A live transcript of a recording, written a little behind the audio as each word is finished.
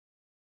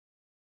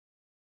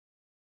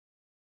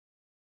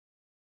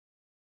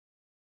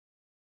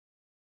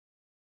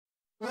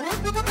¿Qué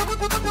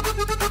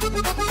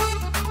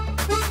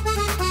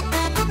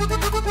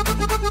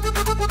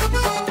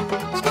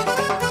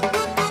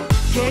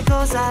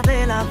cosa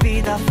de la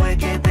vida fue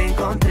que te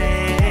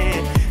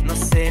encontré? No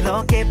sé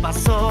lo que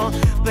pasó,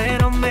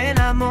 pero me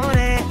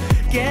enamoré.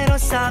 Quiero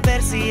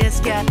saber si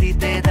es que a ti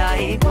te da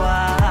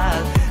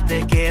igual.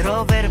 Te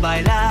quiero ver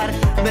bailar,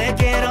 me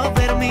quiero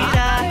ver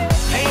mirar.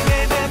 Hey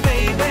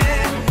baby,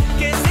 baby,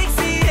 que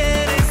sexy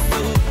eres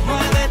tú.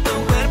 Mueve tu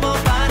cuerpo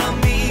para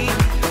mí.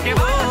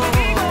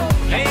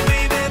 Hey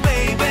baby,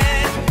 baby,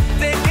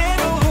 te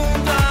quiero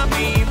junto a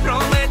mí.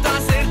 Prometo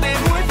hacerte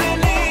muy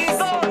feliz.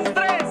 2,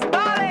 3,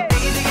 dale.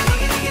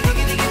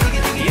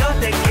 Yo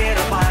te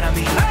quiero para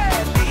mí.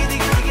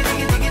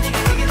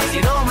 Si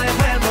no me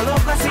vuelvo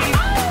loco así.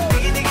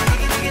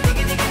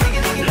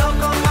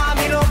 Loco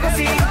mami, loco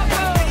así.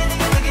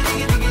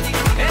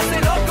 Ese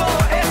loco,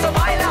 eso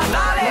baila,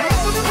 dale.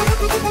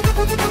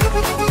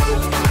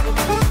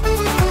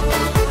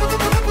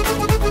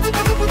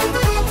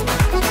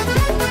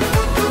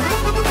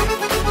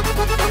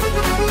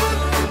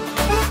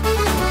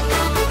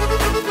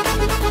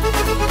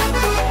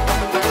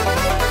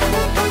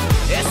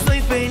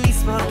 Estoy feliz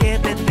porque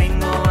te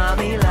tengo a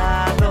mi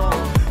lado.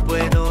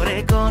 Puedo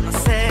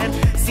reconocer,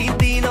 sin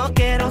ti no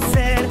quiero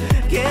ser.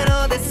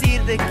 Quiero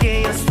decirte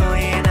que yo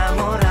estoy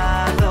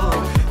enamorado.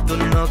 Tú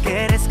no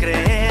quieres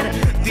creer,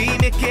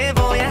 dime qué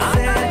voy a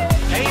hacer.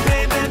 Hey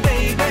baby,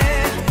 baby,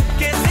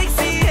 que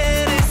sexy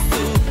eres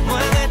tú.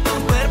 Mueve tu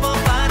cuerpo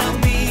para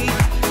mí.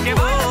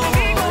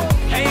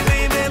 Hey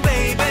baby,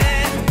 baby,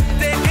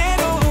 te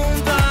quiero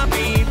junto a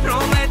mí.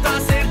 Prometo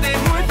hacerte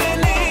muy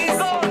feliz.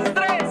 2,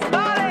 3,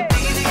 dale.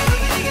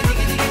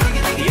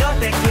 Yo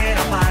te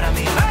quiero para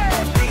mí.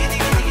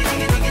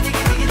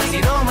 Si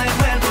no me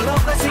vuelvo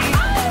loco así.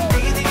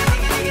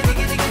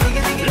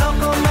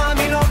 Loco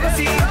mami, loco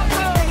así.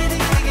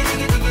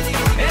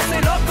 Ese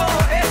loco,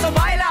 eso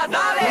baila,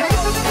 dale.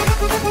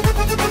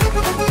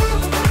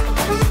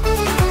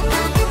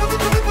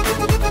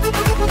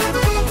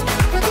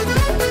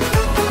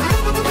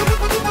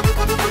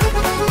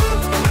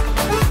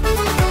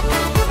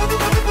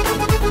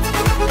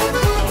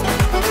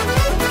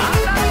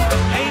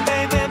 Hey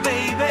baby,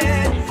 baby,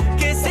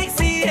 que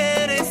sexy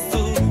eres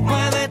tú.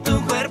 Mueve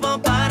tu cuerpo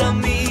para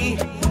mí.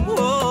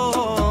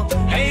 Oh,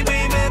 hey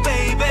baby,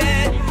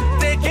 baby,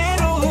 te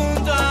quiero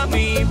junto a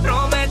mí.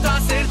 Prometo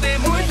hacerte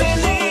muy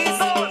feliz.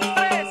 2,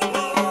 3.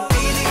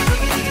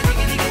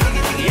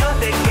 Yo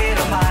te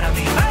quiero para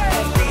mí.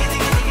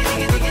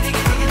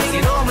 Si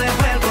no me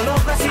vuelvo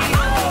loco así.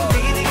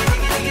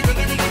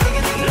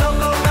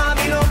 Loco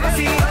mami, loco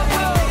así.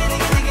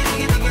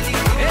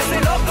 Ese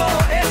loco,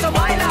 eso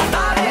baila,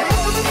 dale.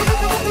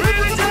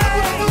 Really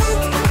dance.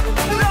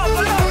 Loco,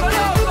 loco,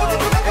 loco.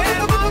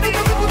 Mami.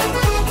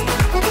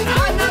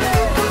 Ándale.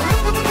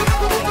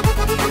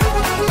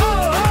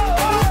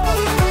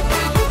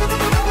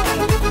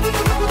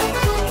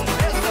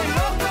 Estoy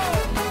loco.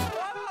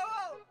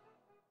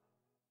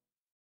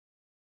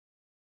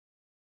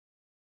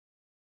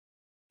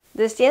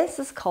 This dance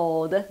is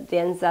called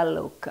Danza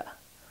Loca,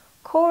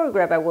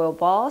 choreographed by Will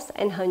Boss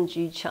and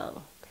Hyunji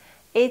Chung.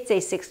 It's a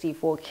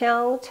 64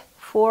 count,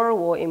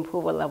 4-wall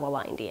improver level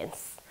line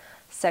dance.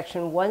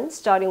 Section 1,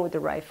 starting with the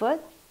right foot.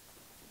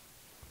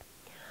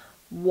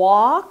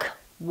 Walk,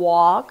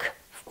 walk,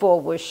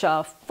 forward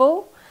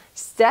shuffle.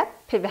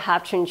 Step, pivot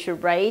half turn to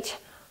right,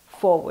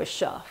 forward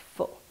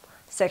shuffle.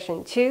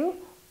 Section 2,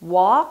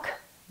 walk,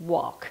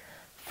 walk,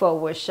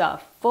 forward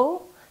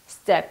shuffle.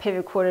 Step,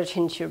 pivot quarter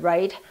turn to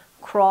right,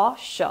 cross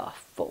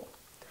shuffle.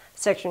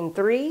 Section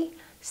 3,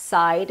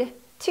 side,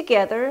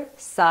 together,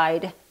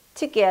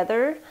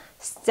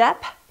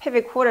 step,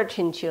 pivot quarter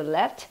turn to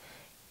left,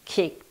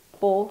 kick,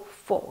 ball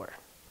forward.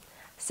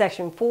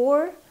 Section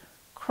 4,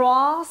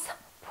 cross,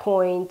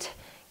 point,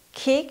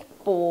 kick,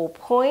 ball,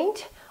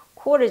 point,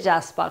 quarter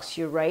jazz box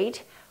to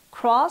right,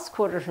 cross,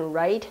 quarter turn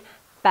right,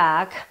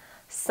 back,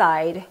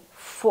 side,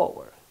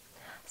 forward.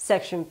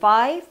 Section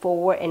 5,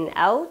 forward and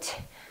out,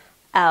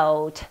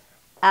 out,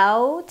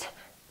 out,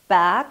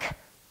 back,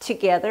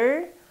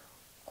 together,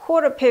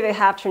 quarter pivot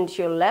half turn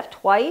to your left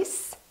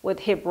twice with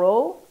hip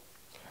roll,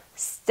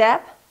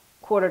 step,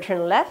 quarter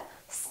turn left,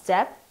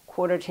 step,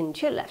 quarter turn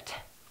to left.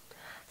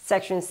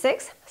 Section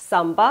 6,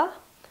 samba,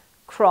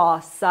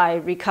 cross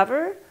side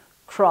recover,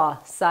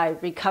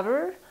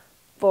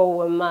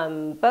 forward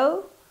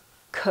mambo,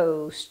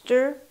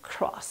 coaster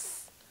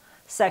cross.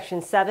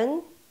 Section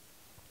 7,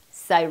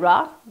 side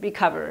rock,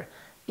 recover,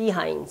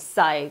 behind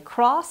side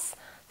cross,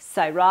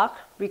 side rock,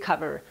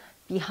 recover,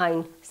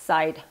 behind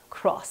side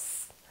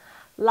cross.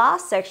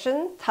 Last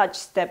section, touch,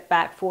 step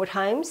back 4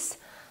 times,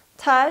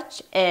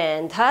 touch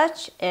and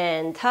touch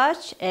and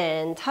touch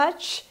and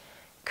touch,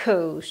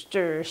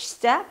 coaster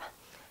step,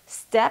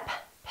 step,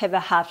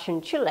 pivot half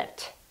turn to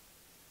left.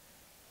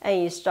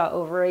 And you start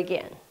over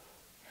again.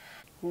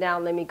 Now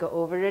let me go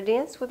over the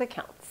dance with the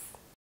counts.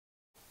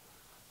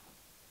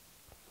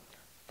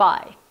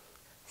 5,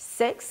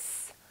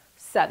 6,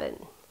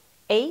 7,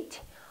 8,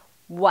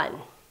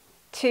 1,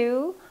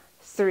 2,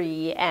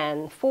 3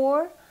 and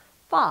 4,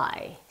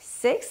 5,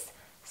 6,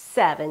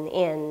 7,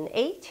 and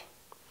 8.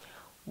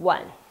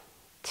 1,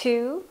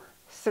 2,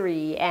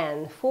 3,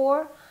 and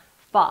 4,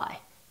 5,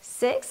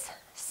 6,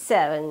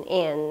 7,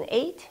 and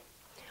 8.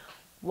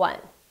 1,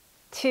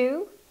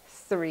 2,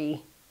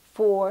 3,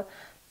 4,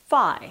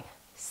 5,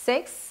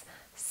 6,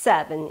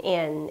 7,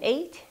 and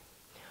 8.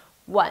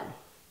 1,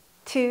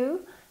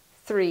 2,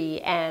 3,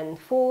 and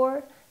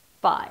 4,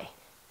 5,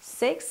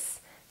 6,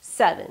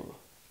 7,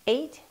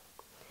 8.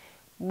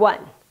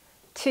 1,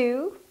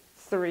 2,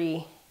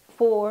 3,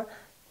 4,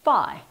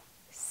 5,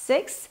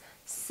 6,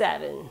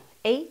 7,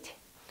 8.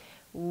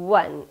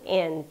 1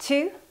 and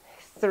 2,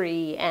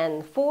 3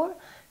 and 4,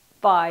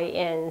 5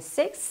 and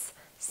 6,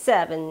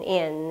 7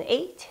 and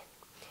 8.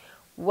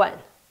 1,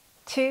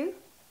 2,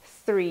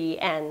 3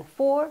 and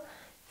 4,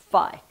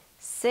 5,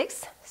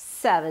 6,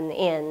 7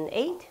 and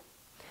 8.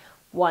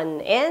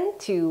 1 and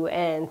 2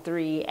 and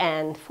 3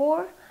 and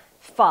 4,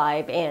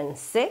 5 and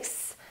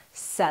 6,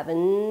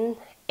 7,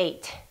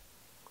 8.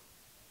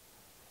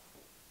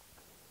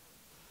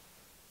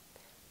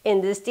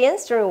 In this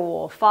dance, during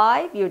wall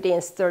 5, you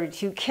dance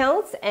 32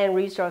 counts and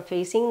restart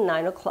facing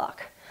 9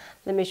 o'clock.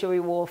 Let me show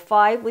you wall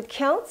 5 with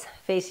counts,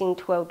 facing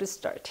 12 to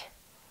start.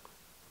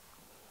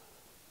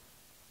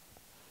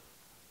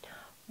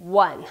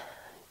 1,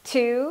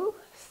 2,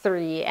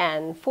 3,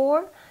 and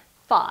 4,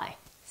 5,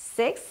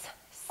 6,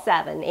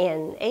 7,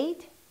 and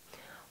 8.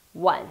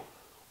 1,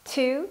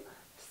 2,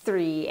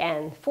 3,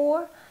 and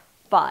 4,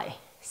 5,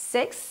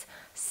 6,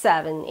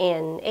 7,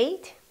 and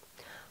 8.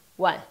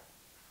 1,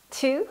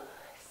 2,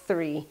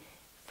 3,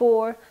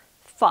 4,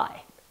 5,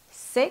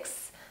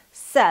 6,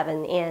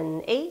 7,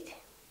 and 8.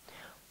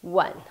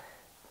 1,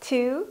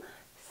 2,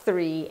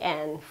 3,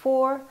 and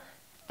 4,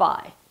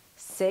 5,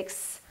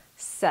 6,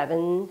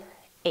 7,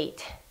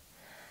 8.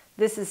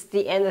 This is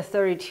the end of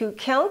 32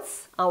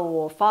 counts on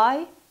wall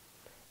 5,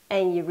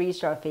 and you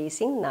restart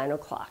facing 9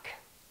 o'clock.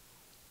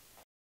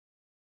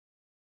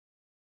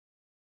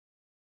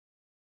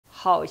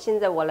 好，现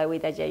在我来为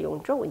大家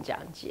用中文讲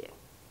解。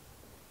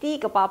第一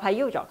个八拍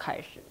右脚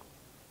开始，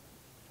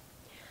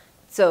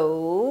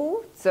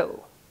走走，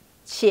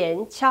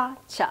前恰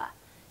恰，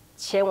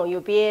前往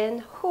右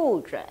边，后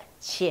转，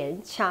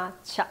前恰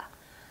恰。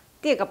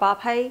第二个八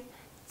拍，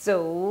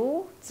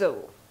走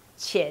走，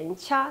前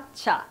恰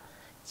恰，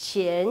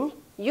前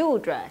右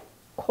转，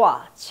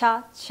胯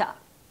恰恰。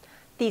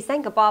第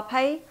三个八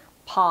拍，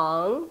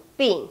旁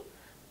并，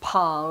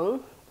旁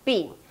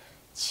并，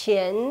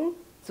前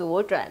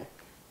左转，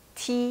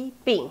踢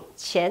并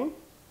前。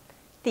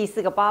第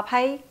四个八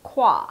拍，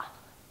胯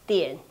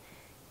点，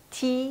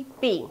踢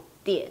并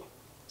点，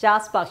加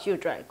box 右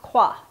转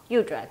胯，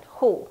右转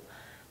后，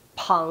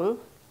旁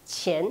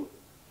前。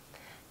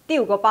第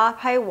五个八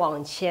拍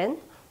往前，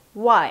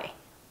外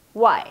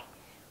外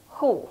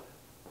后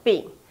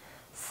并。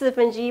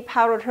1/4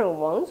 power turn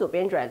往左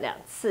边转2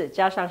次，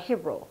加上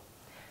hip roll，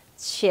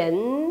 前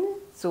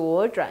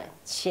左转，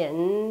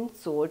前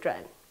左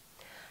转。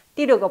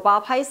第六个八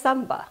拍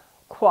3把，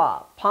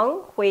胯旁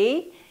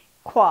回，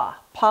胯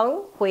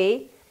旁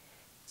回，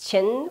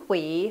前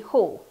回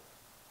后，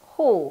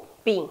后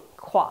并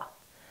胯。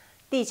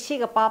第七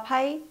个八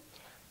拍，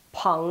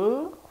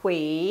旁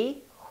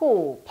回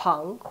后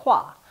旁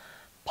胯，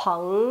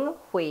旁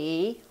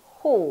回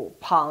后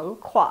旁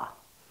胯。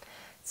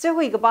最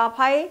后一个八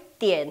拍，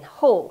点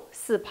后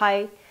4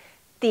拍，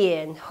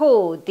点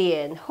后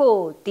点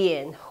后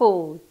点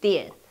后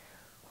点，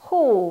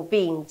后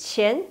并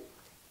前，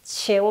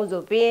前往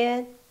左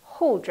边，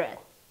后转。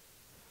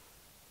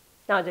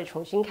那我再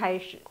重新开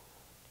始。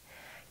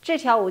这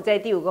条舞在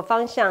第5个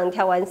方向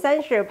跳完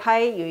32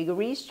拍，有一个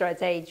restart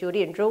在9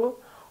点钟。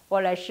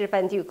我来示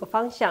范第5个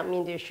方向，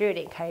面对12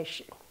点开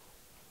始。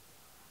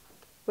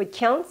With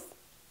counts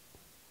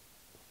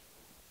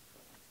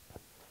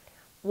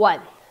 1,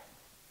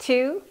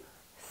 2,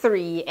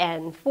 3,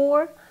 and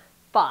 4,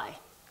 5,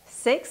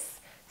 6,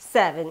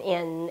 7,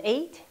 and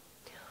 8.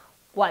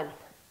 1,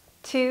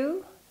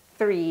 2,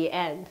 3,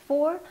 and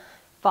 4,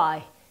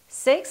 5,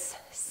 6,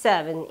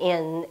 7,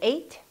 and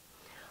 8.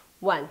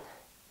 1,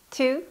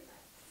 2,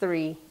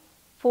 3,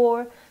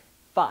 4,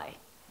 5,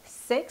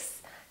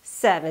 6,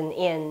 7,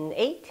 and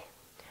 8.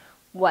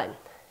 1,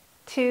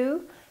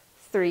 2,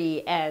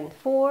 3, and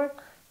 4,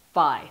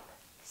 5,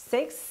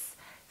 6,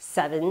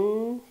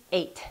 7,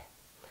 8.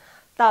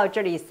 到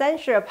这里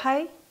32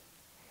拍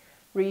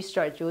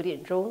 ，restart 9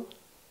点钟。